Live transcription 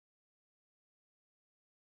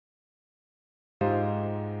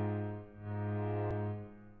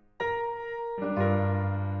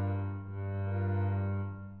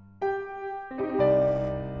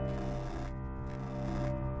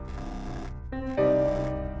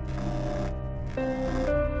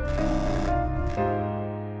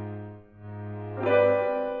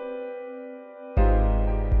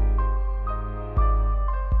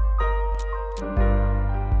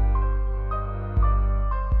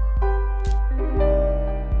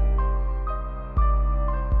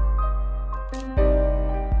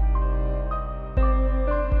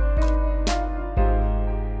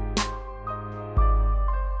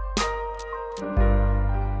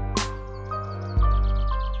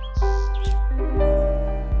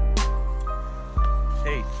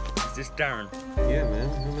this Darren? Yeah, man.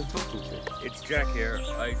 Who am I talking to? It's Jack here.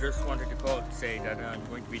 I just wanted to call to say that I'm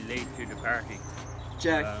going to be late to the party.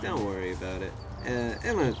 Jack, don't worry about it.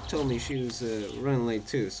 Emma told me she was running late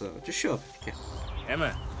too, so just show up if you can.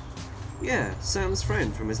 Emma? Yeah, Sam's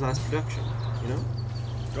friend from his last production, you know?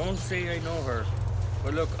 Don't say I know her.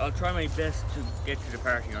 But look, I'll try my best to get to the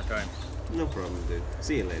party on time. No problem, dude.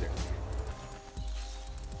 See you later.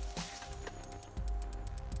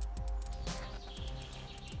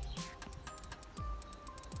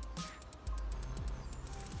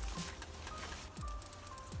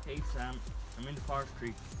 Hey Sam, I'm in the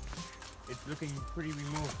forestry. It's looking pretty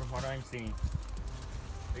remote from what I'm seeing.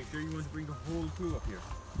 Are you sure you want to bring the whole crew up here?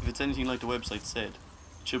 If it's anything like the website said,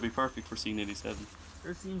 it should be perfect for scene 87.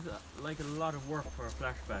 There seems like a lot of work for a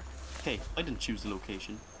flashback. Hey, I didn't choose the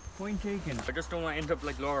location. Point taken. I just don't want to end up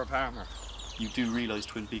like Laura Palmer. You do realise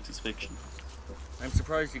Twin Peaks is fiction. I'm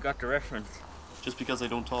surprised you got the reference. Just because I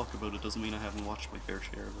don't talk about it doesn't mean I haven't watched my fair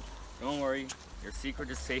share of it. Don't worry, your secret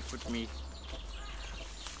is safe with me.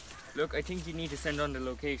 Look, I think you need to send on the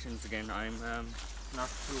locations again. I'm not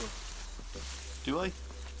sure. Do I?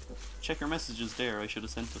 Check your messages there, I should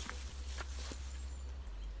have sent it.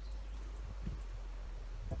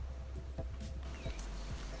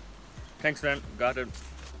 Thanks man, got it.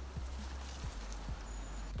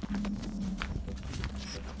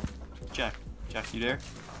 Jack, you there?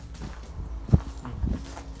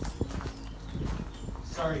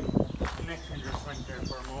 Sorry, connection just went there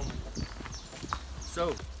for a moment.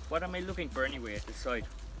 So, what am I looking for anyway at the site?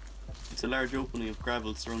 It's a large opening of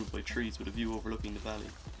gravel surrounded by trees with a view overlooking the valley.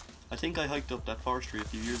 I think I hiked up that forestry a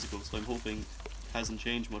few years ago, so I'm hoping it hasn't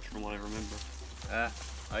changed much from what I remember.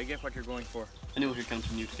 I get what you're going for. I know you're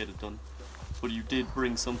counting you to get it done, but you did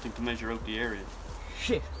bring something to measure out the area.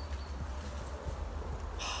 Shit!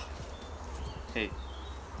 Hey,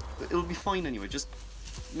 it'll be fine anyway, just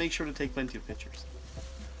make sure to take plenty of pictures.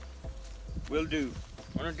 Will do.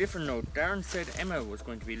 On a different note, Darren said Emma was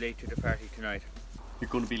going to be late to the party tonight. You're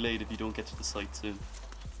going to be late if you don't get to the site soon.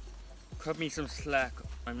 Cut me some slack,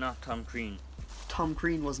 I'm not Tom Crean. Tom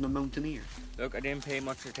Crean wasn't a mountaineer. Look, I didn't pay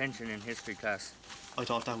much attention in history class. I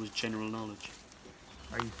thought that was general knowledge.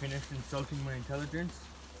 Are you finished insulting my intelligence?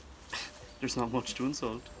 There's not much to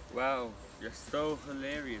insult. Wow, you're so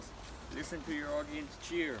hilarious. Listen to your audience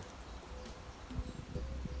cheer.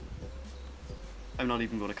 I'm not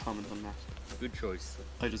even going to comment on that. Good choice.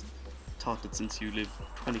 I just thought that since you live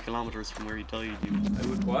 20 kilometers from where he died, you... I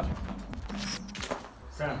would what?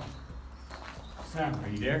 Sam, are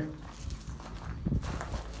you there?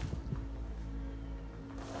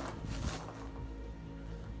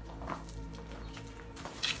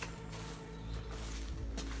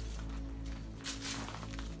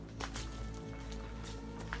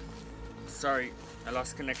 Sorry, I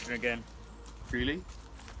lost connection again. Really?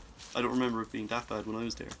 I don't remember it being that bad when I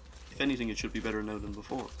was there. If anything, it should be better now than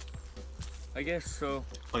before. I guess so.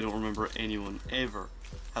 I don't remember anyone ever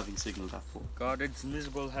having signal that poor. God, it's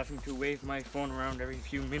miserable having to wave my phone around every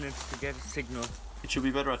few minutes to get a signal. It should be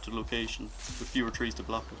better at the location, with fewer trees to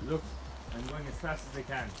block it. Look, I'm going as fast as I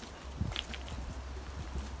can.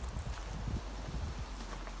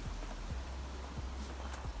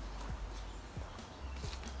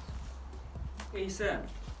 Hey Sam,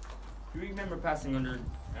 do you remember passing under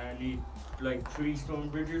any, like, 3 stone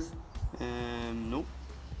bridges? Nope.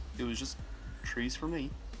 It was just trees for me.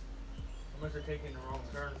 I must have taken the wrong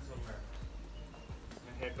turn somewhere.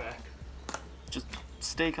 I head back. Just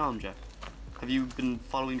stay calm, Jack. Have you been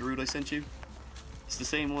following the route I sent you? It's the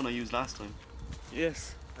same one I used last time.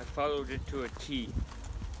 Yes, I followed it to a T.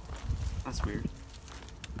 That's weird.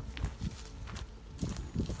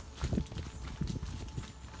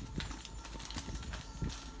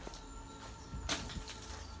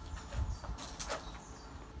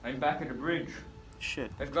 I'm back at the bridge.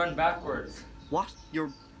 Shit. I've gone backwards. What?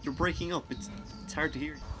 You're breaking up. It's hard to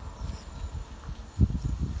hear.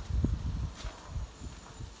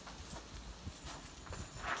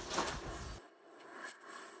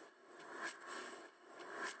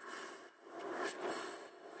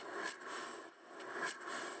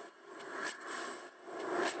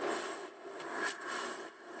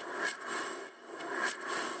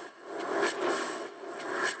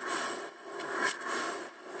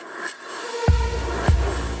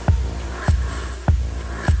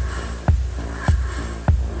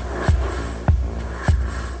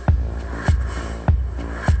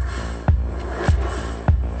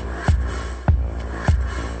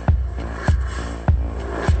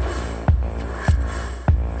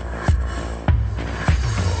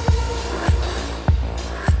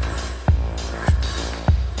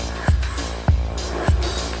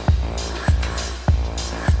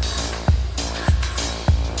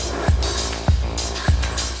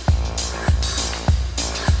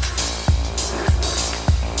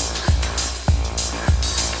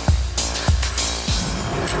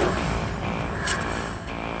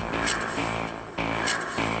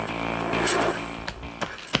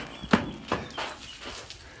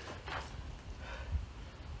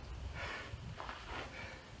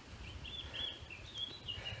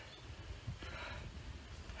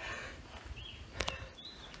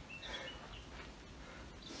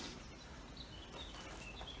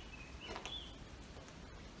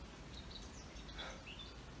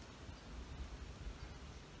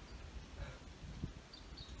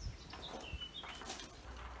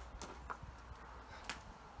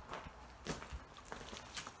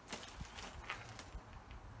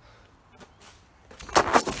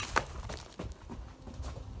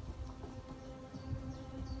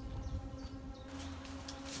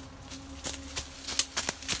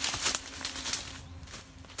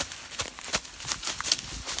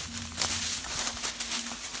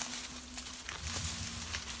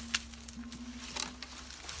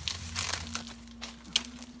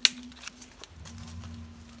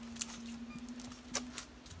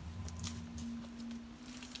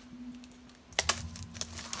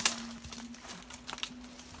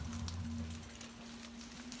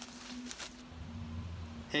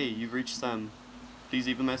 Hey, you've reached Sam. Please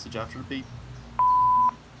leave a message after the beep.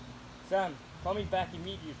 Sam, call me back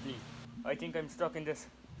immediately. I think I'm stuck in this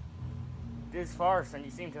forest, and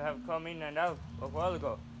you seem to have come in and out a while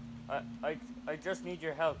ago. I just need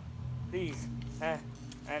your help, please.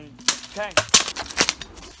 And thanks.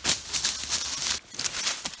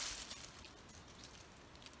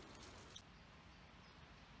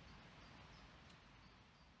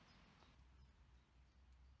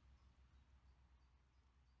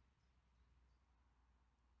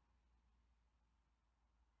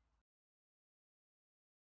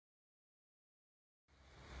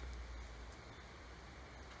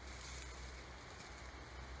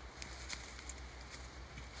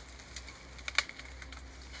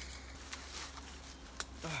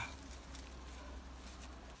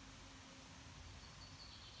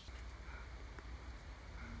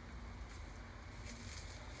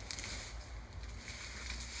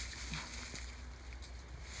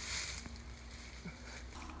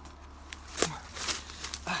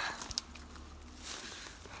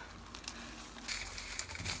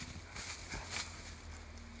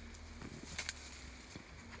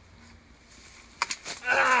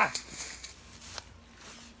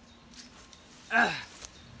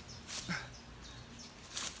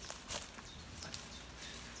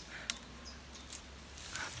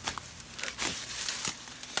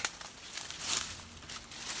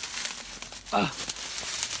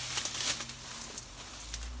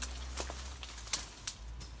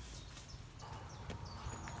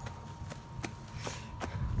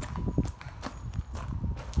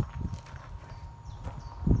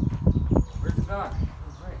 Where's the dog?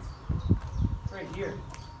 It's right here.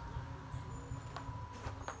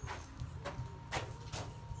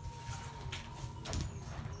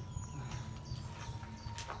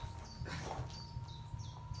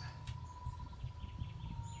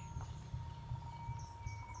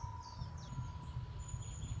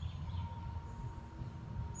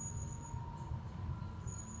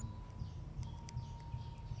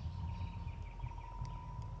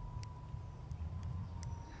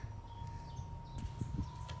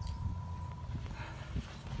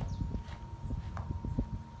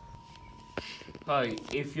 Hi,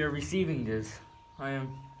 if you're receiving this, I'm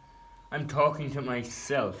talking to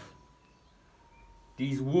myself.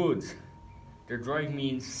 These woods, they're driving me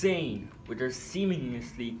insane with their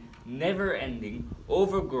seemingly never-ending,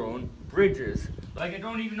 overgrown bridges. Like I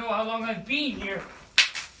don't even know how long I've been here.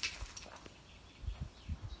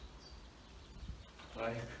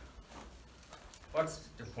 Like, what's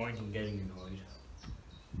the point in getting annoyed?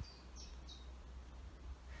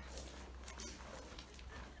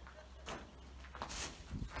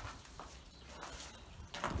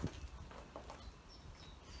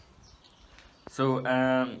 So,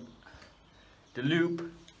 the loop,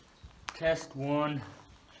 test 1.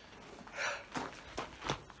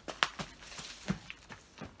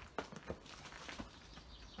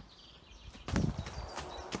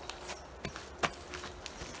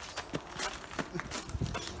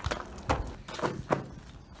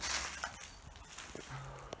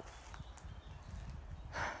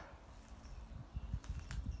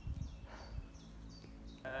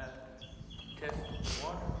 Test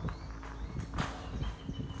 1.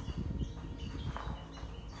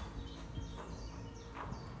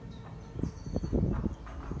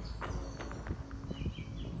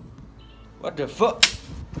 What the fuck?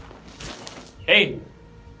 Hey!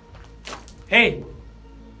 Hey!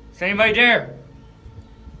 Is anybody there?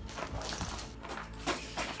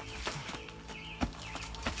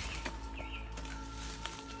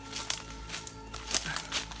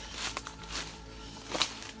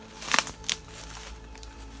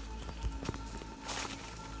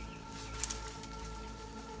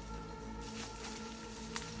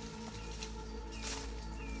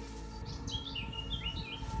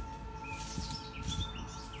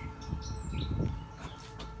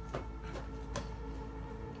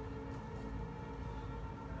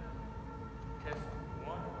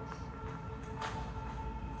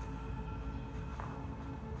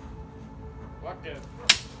 What the?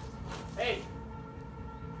 Hey!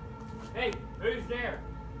 Hey, who's there?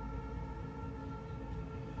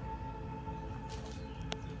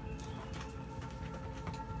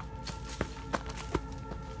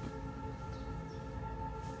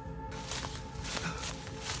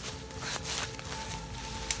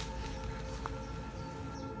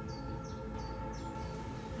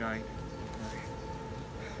 Night.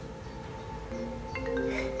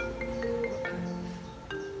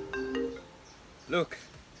 Look,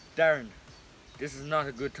 Darren, this is not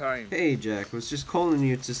a good time. Hey Jack, was just calling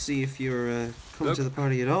you to see if you're coming Look, to the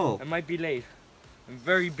party at all. I might be late. I'm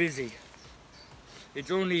very busy. It's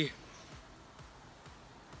only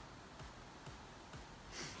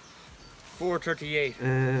 4:38.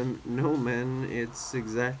 No, man. It's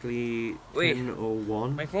exactly Wait.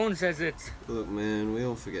 10:01. My phone says it's... Look, man, we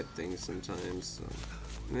all forget things sometimes. So.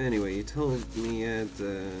 Anyway, you told me you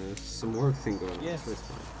had some work thing going on. Yes. So it's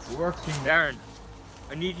fine. Working. Darren,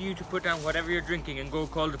 I need you to put down whatever you're drinking and go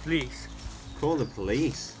call the police. Call the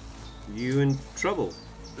police? You in trouble?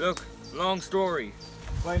 Look, long story.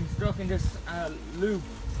 I'm stuck in this loop.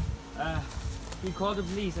 You call the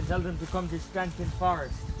police and tell them to come to Stanton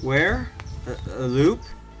Forest. Where? A loop?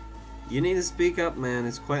 You need to speak up, man.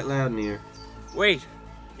 It's quite loud in here. Wait,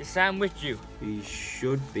 is Sam with you? He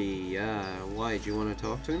should be, yeah. Why? Do you want to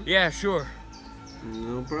talk to him? Yeah, sure.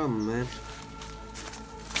 No problem, man.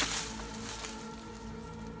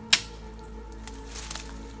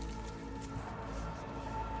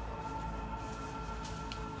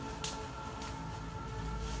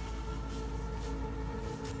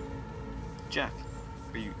 Jack,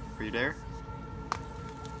 are you there?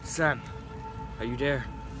 Sam, are you there?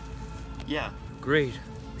 Yeah. Great.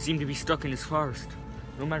 I seem to be stuck in this forest.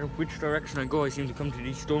 No matter which direction I go, I seem to come to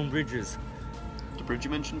these stone bridges. The bridge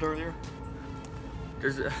you mentioned earlier?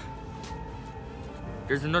 There's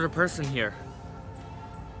another person here.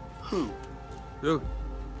 Who? Look,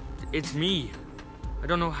 it's me. I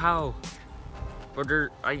don't know how, but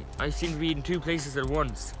I seem to be in two places at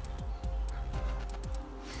once.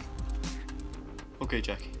 Okay,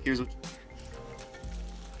 Jack, here's what...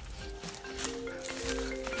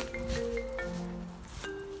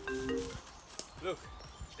 Look,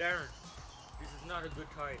 Darren, this is not a good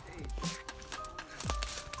time.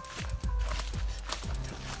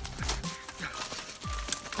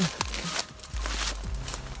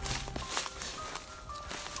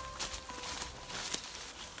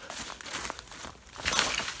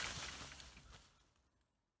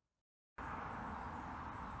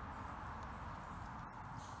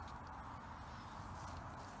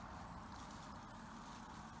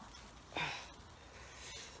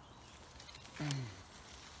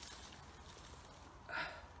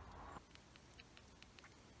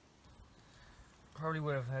 Probably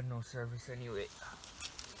would have had no service anyway.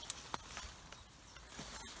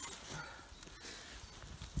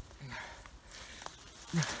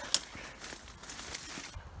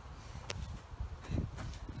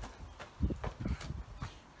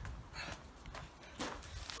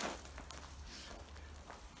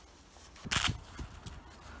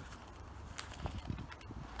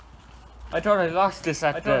 I thought I lost this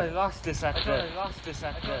at the...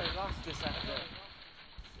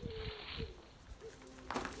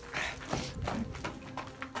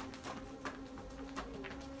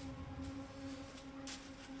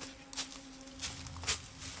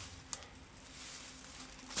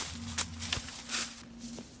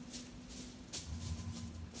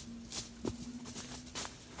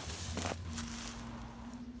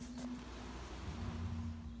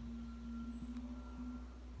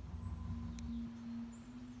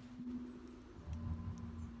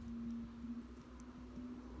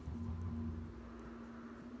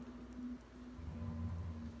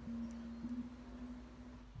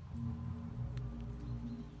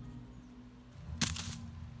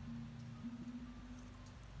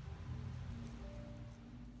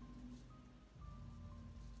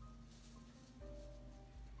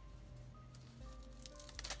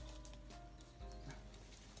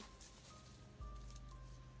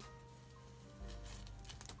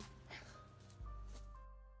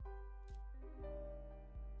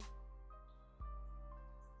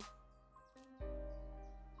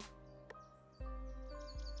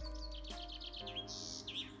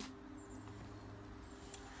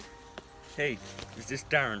 Hey, is this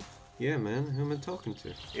Darren? Yeah, man. Who am I talking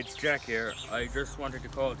to? It's Jack here. I just wanted to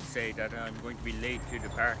call to say that I'm going to be late to the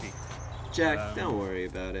party. Jack, don't worry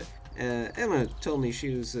about it. Emma told me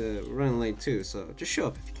she was running late too, so just show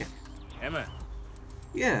up if you can. Emma?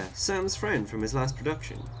 Yeah, Sam's friend from his last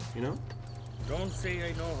production, you know? Don't say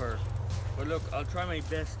I know her. But look, I'll try my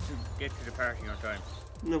best to get to the party on time.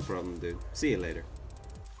 No problem, dude. See you later.